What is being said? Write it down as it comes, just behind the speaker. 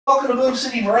Welcome to Boom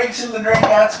City Breaks. With the Great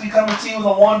Gatsby coming to you with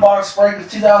a one-box break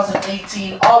of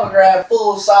 2018 autograph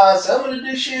full-size helmet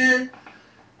edition.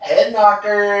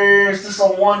 HeadKnockers. This is a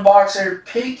one-boxer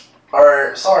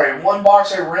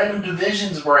one-boxer random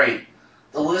divisions break.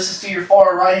 The list is to your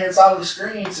far right-hand side of the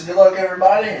screen. So good luck,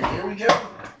 everybody, and here we go.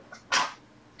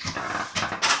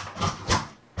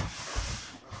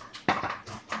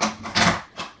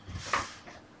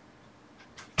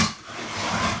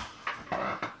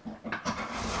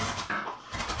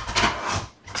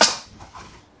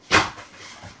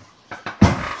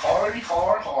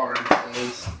 Hard,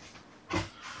 please.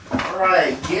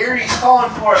 Alright, Gary's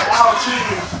calling for an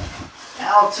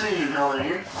Al-Toon helmet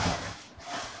here.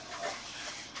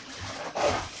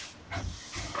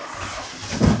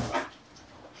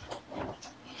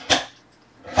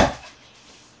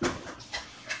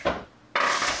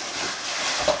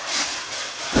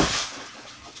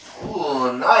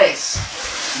 Ooh,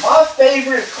 nice. My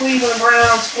favorite Cleveland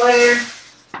Browns player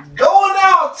going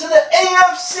out to the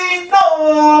AFC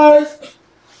North.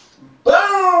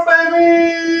 Boom,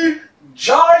 baby!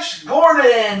 Josh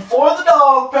Gordon for the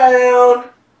Dog Pound.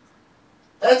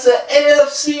 That's an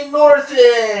AFC North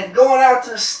end. Going out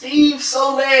to Steve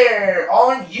Soler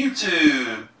on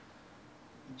YouTube.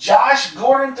 Josh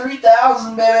Gordon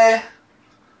 3000, baby.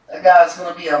 That guy's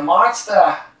going to be a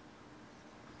monster.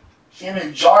 Him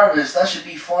and Jarvis, that should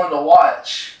be fun to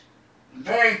watch.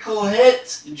 Very cool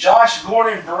hit. Josh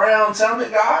Gordon Browns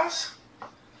helmet, guys.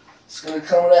 It's going to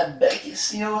come with that Beckett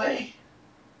COA.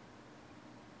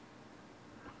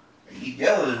 There you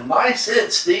go. Nice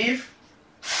hit, Steve.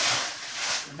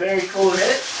 Very cool hit.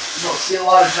 You don't see a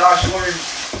lot of Josh Gordon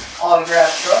autograph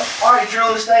stuff. All right,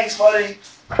 Drillers. Thanks, buddy.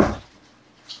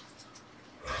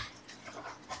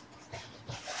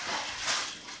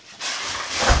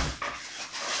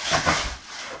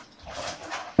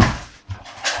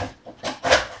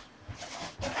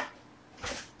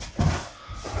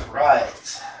 Right.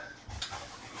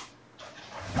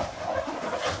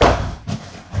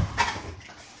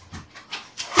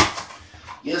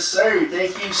 Yes, sir.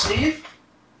 Thank you, Steve.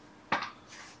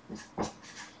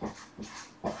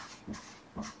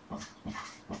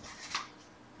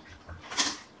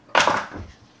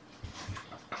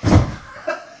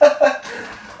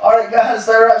 All right, guys.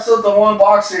 That wraps up the one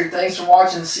boxer. Thanks for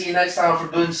watching. See you next time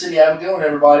for Boom City. Have a good one,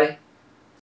 everybody.